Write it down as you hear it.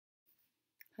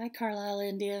Hi, Carlisle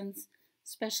Indians,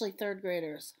 especially third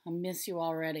graders. I miss you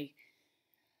already.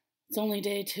 It's only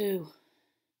day 2,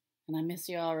 and I miss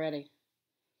you already.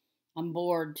 I'm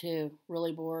bored, too,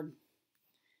 really bored.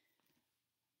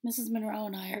 Mrs. Monroe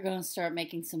and I are going to start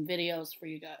making some videos for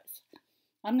you guys.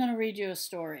 I'm going to read you a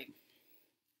story.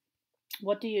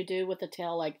 What do you do with a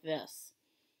tale like this?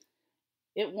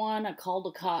 It won a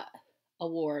Caldecott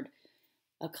award.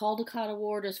 A Caldecott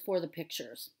award is for the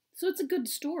pictures. So it's a good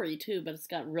story, too, but it's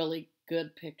got really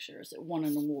good pictures. It won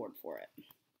an award for it.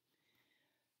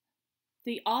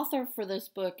 The author for this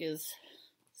book is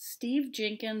Steve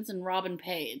Jenkins and Robin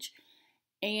Page.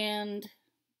 And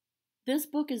this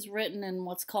book is written in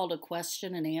what's called a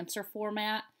question and answer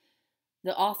format.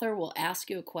 The author will ask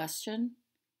you a question,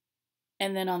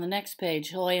 and then on the next page,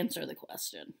 he'll answer the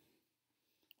question.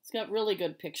 It's got really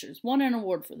good pictures. Won an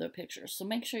award for the pictures, so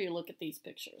make sure you look at these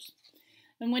pictures.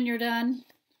 And when you're done,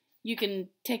 you can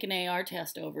take an AR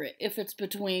test over it if it's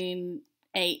between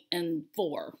 8 and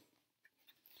 4.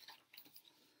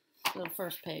 So the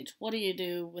first page. What do you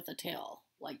do with a tail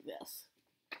like this?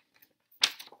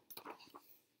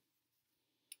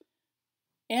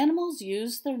 Animals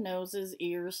use their noses,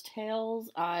 ears,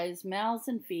 tails, eyes, mouths,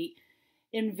 and feet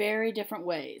in very different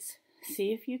ways.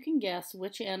 See if you can guess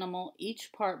which animal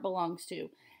each part belongs to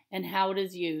and how it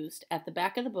is used. At the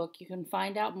back of the book, you can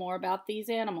find out more about these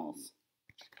animals.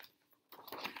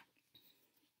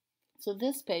 So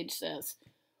this page says,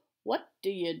 what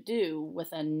do you do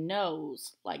with a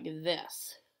nose like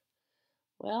this?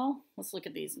 Well, let's look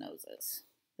at these noses.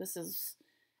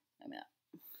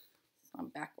 I'm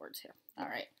backwards here. All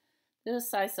right.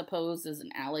 This, I suppose, is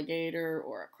an alligator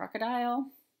or a crocodile.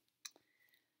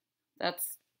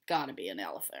 That's got to be an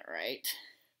elephant, right?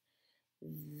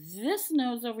 This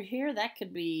nose over here, that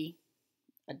could be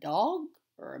a dog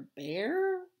or a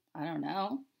bear. I don't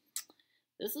know.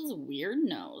 This is a weird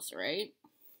nose, right?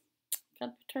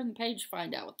 Got to turn the page to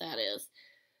find out what that is.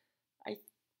 I'm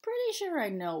pretty sure I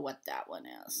know what that one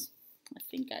is. I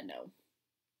think I know.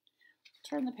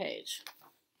 Turn the page.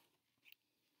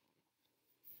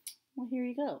 Well, here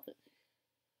you go.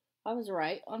 I was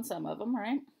right on some of them,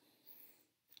 right?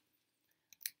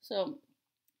 So,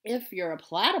 if you're a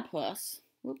platypus,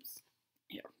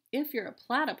 if you're a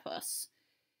platypus,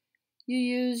 you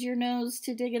use your nose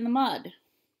to dig in the mud.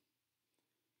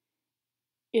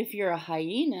 If you're a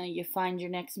hyena, you find your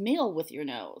next meal with your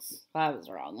nose. I was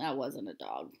wrong. That wasn't a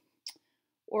dog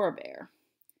or a bear.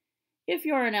 If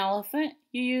you're an elephant,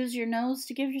 you use your nose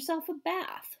to give yourself a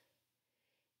bath.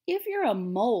 If you're a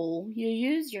mole, you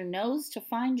use your nose to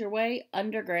find your way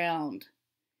underground.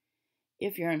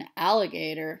 If you're an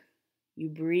alligator, you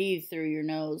breathe through your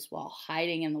nose while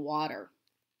hiding in the water.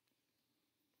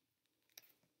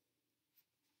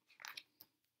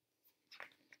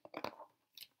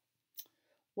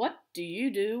 What do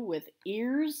you do with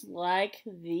ears like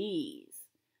these?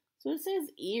 So it says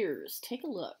ears. Take a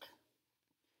look.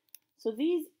 So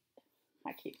these,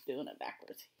 I keep doing it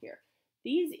backwards here.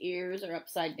 These ears are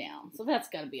upside down. So that's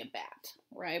got to be a bat,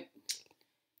 right?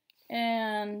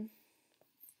 And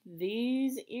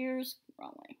these ears,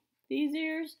 wrong way. These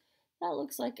ears, that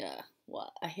looks like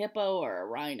a hippo or a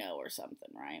rhino or something,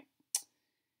 right?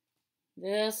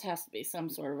 This has to be some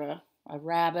sort of a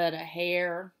rabbit, a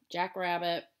hare,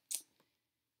 jackrabbit.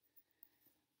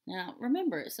 Now,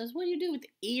 remember, it says, what do you do with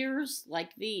ears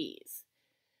like these?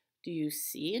 Do you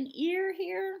see an ear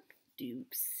here? Do you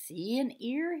see an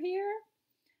ear here?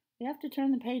 We have to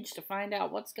turn the page to find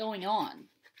out what's going on.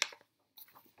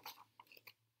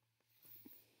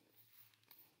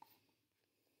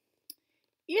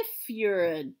 If you're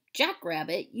a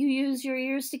jackrabbit, you use your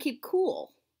ears to keep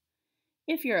cool.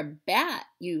 If you're a bat,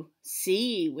 you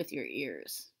see with your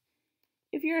ears.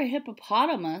 If you're a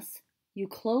hippopotamus, you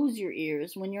close your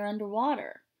ears when you're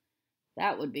underwater.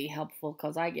 That would be helpful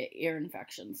because I get ear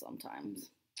infections sometimes.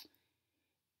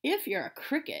 If you're a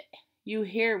cricket, you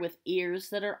hear with ears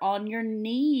that are on your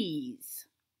knees.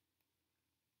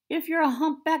 If you're a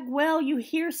humpback whale, you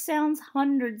hear sounds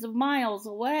hundreds of miles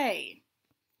away.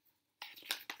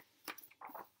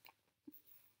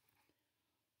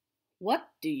 What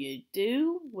do you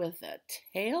do with a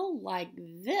tail like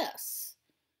this?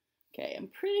 Okay, I'm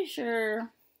pretty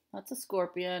sure that's a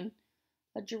scorpion,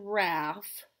 a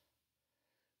giraffe.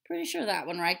 Pretty sure that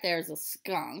one right there is a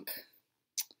skunk.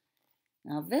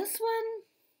 Now this one,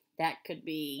 that could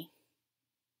be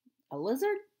a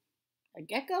lizard, a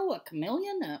gecko, a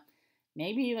chameleon,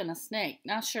 maybe even a snake.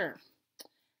 Not sure.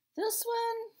 This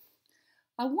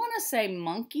one, I want to say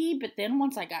monkey, but then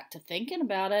once I got to thinking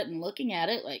about it and looking at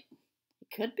it, like,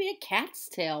 it could be a cat's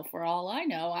tail for all I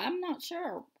know. I'm not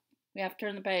sure. We have to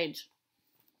turn the page.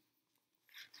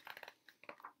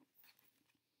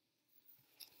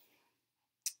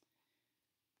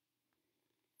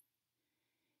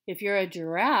 If you're a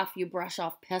giraffe, you brush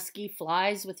off pesky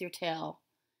flies with your tail.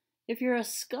 If you're a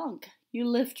skunk, you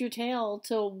lift your tail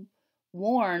to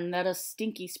warn that a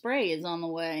stinky spray is on the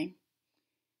way.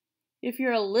 If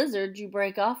you're a lizard, you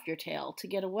break off your tail to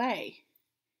get away.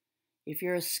 If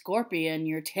you're a scorpion,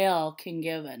 your tail can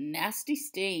give a nasty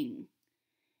sting.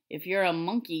 If you're a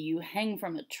monkey, you hang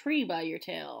from a tree by your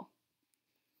tail.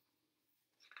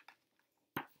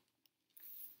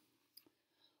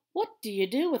 What do you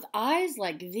do with eyes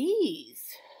like these?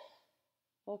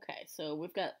 Okay, so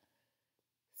we've got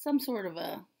some sort of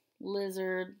a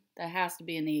lizard. That has to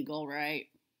be an eagle, right?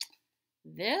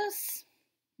 This?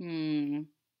 I'm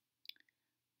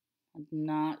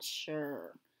not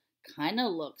sure. Kind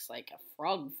of looks like a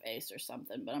frog face or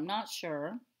something, but I'm not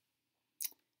sure.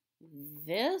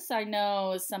 This I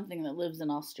know is something that lives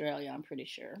in Australia, I'm pretty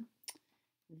sure.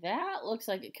 That looks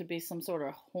like it could be some sort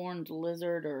of horned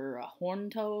lizard or a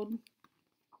horned toad.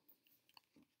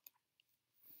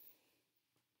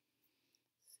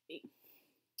 Let's see.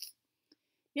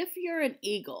 If you're an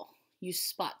eagle, you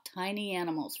spot tiny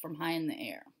animals from high in the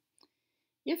air.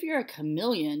 If you're a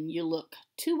chameleon, you look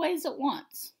two ways at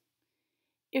once.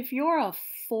 If you're a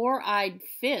four-eyed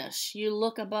fish, you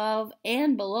look above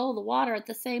and below the water at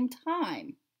the same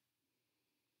time.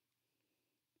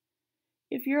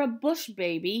 If you're a bush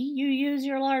baby, you use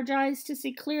your large eyes to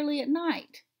see clearly at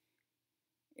night.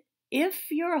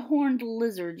 If you're a horned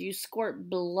lizard, you squirt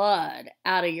blood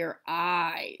out of your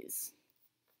eyes.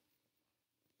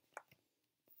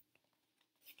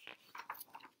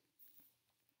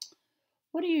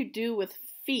 What do you do with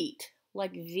feet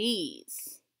like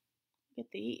these? Look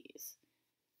at these.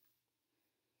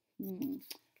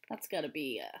 That's got to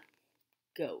be a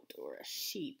goat or a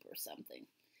sheep or something.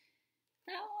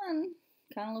 That one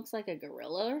kind of looks like a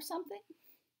gorilla or something.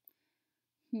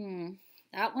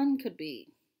 That one could be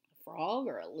a frog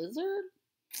or a lizard.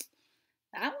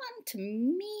 That one, to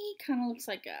me, kind of looks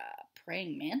like a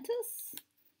praying mantis.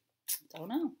 Don't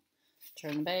know.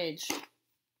 Turn the page. Let's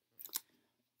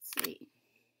see.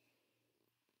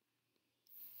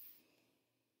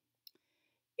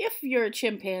 If you're a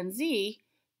chimpanzee,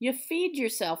 you feed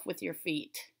yourself with your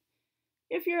feet.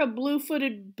 If you're a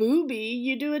blue-footed booby,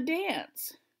 you do a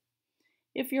dance.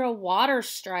 If you're a water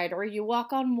strider, you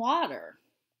walk on water.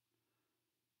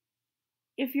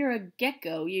 If you're a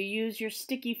gecko, you use your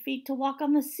sticky feet to walk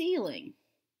on the ceiling.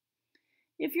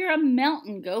 If you're a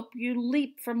mountain goat, you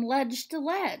leap from ledge to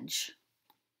ledge.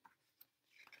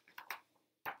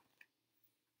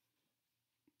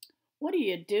 What do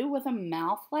you do with a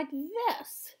mouth like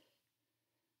this?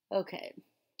 Okay,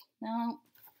 now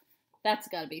that's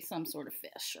got to be some sort of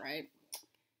fish, right?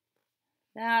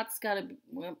 That's got to be,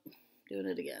 doing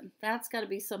it again. That's got to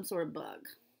be some sort of bug.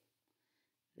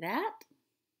 That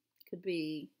could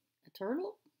be a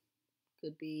turtle.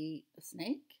 Could be a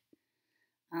snake.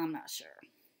 I'm not sure.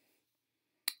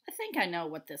 I think I know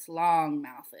what this long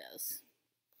mouth is.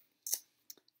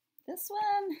 This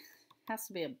one has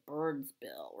to be a bird's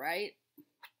bill, right?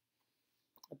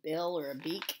 A bill or a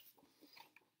beak.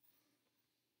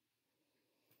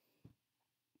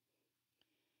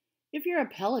 If you're a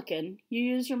pelican, you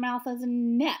use your mouth as a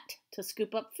net to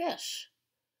scoop up fish.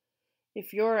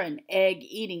 If you're an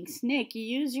egg-eating snake, you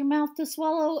use your mouth to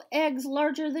swallow eggs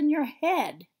larger than your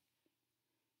head.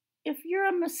 If you're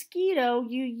a mosquito,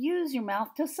 you use your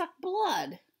mouth to suck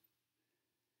blood.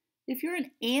 If you're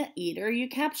an anteater, you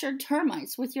capture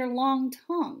termites with your long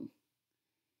tongue.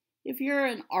 If you're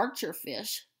an archer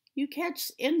fish, you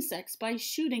catch insects by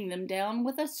shooting them down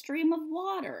with a stream of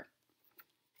water.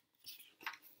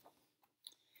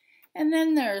 And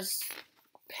then there's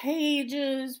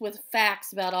pages with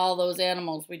facts about all those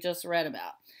animals we just read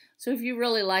about. So if you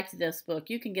really liked this book,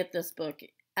 you can get this book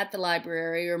at the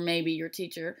library or maybe your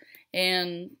teacher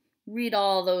and read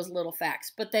all those little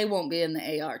facts, but they won't be in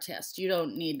the AR test. You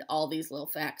don't need all these little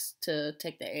facts to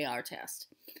take the AR test.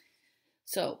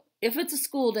 So if it's a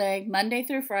school day, Monday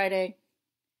through Friday,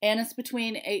 and it's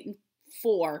between 8 and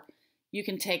 4, you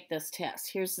can take this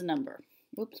test. Here's the number.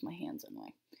 Oops, my hand's in the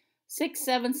way.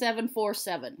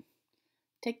 67747.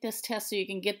 Take this test so you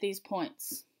can get these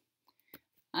points.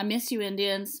 I miss you,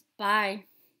 Indians. Bye.